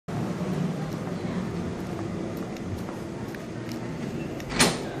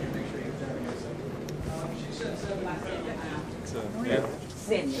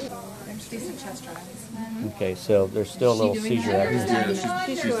Decent chest rise. Okay, so there's still a little seizure activity.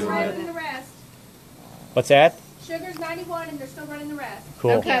 She's doing right. The rest. What's that? Sugar's 91 and they're still running the rest.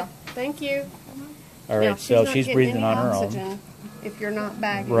 Cool. Okay, thank you. All right, Now, so not she's getting breathing any on her own. oxygen if you're not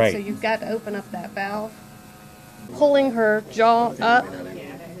bagging, Right. so you've got to open up that valve. Pulling her jaw up,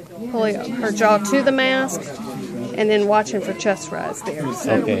 pulling her jaw to the mask, and then watching for chest rise there.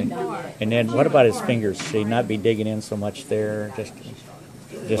 So Okay. And then what about his fingers? Should he not be digging in so much there? Just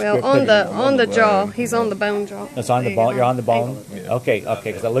well, on the jaw, he's on the bone jaw. It's on the There you bone. go. You're on the bone. Okay,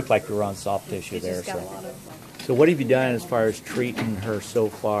 because it looked like you were on soft tissue there. So what have you done as far as treating her so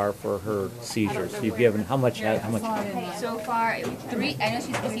far for her seizures? You've given how much? So far, 3. I know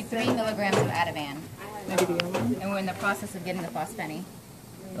she's received 3 milligrams of Ativan, and we're in the process of getting the phospheni.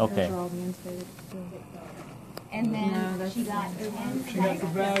 Okay. And then she got She got the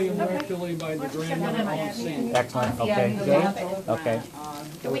Valium actually by the grandmother on scene. Excellent. Okay. Good. Okay.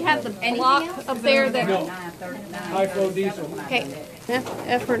 Do we have the block up there that? High flow diesel. Okay.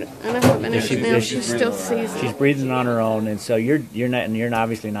 Effort. Enough minutes now. She's still seizing. She's breathing on her own, and so you're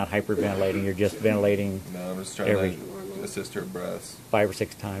obviously not hyperventilating. You're just ventilating. No, I'm just trying to assist her breaths. 5 or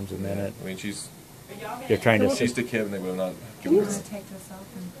 6 times a minute. I mean, You're trying to she's assist. the kid, but I'm not giving her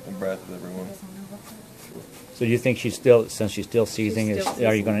the breath of everyone. So you think she's still, since she's still seizing, is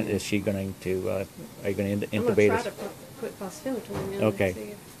she going to intubate Try us? to put phosphenotomy in.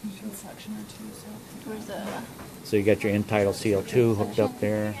 Okay. So you got your end-tidal CO2 hooked up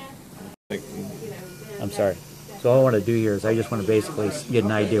there. I'm sorry. So all I want to do here is I just want to basically get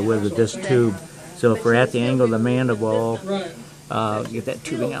an idea whether this tube, so if we're at the angle of the mandible, get that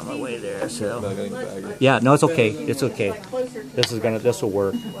tubing out of my way there. So yeah, no, it's okay. It's okay. This will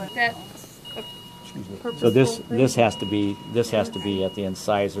work. So this has to be at the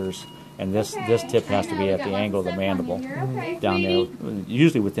incisors, and this tip has to be at the angle of the mandible down there,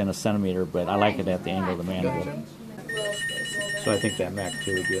 usually within a centimeter, but I like it at the angle of the mandible. So I think that MAC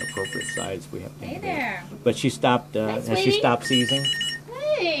 2 would be an appropriate size. We have to. Hey there. But she stopped. Has she stopped seizing?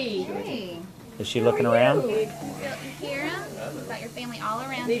 Hey. Is she looking around? You hear him? You've got your family all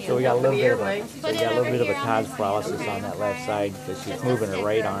around you. So we got a little bit of a Todd's paralysis on that left side because she's moving her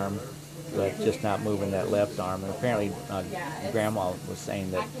right arm, but just not moving that left arm. And apparently, Grandma was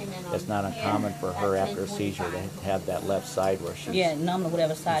saying that it's not uncommon for her after a seizure to have that left side where she's normally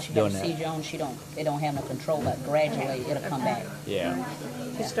whatever side she has a doing seizure on, they don't have no control, but gradually it'll come back. Yeah.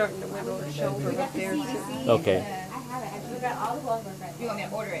 She's starting to wiggle her shoulder up there. Okay. You want me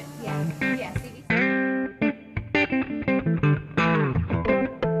to order it? Yeah. Yeah.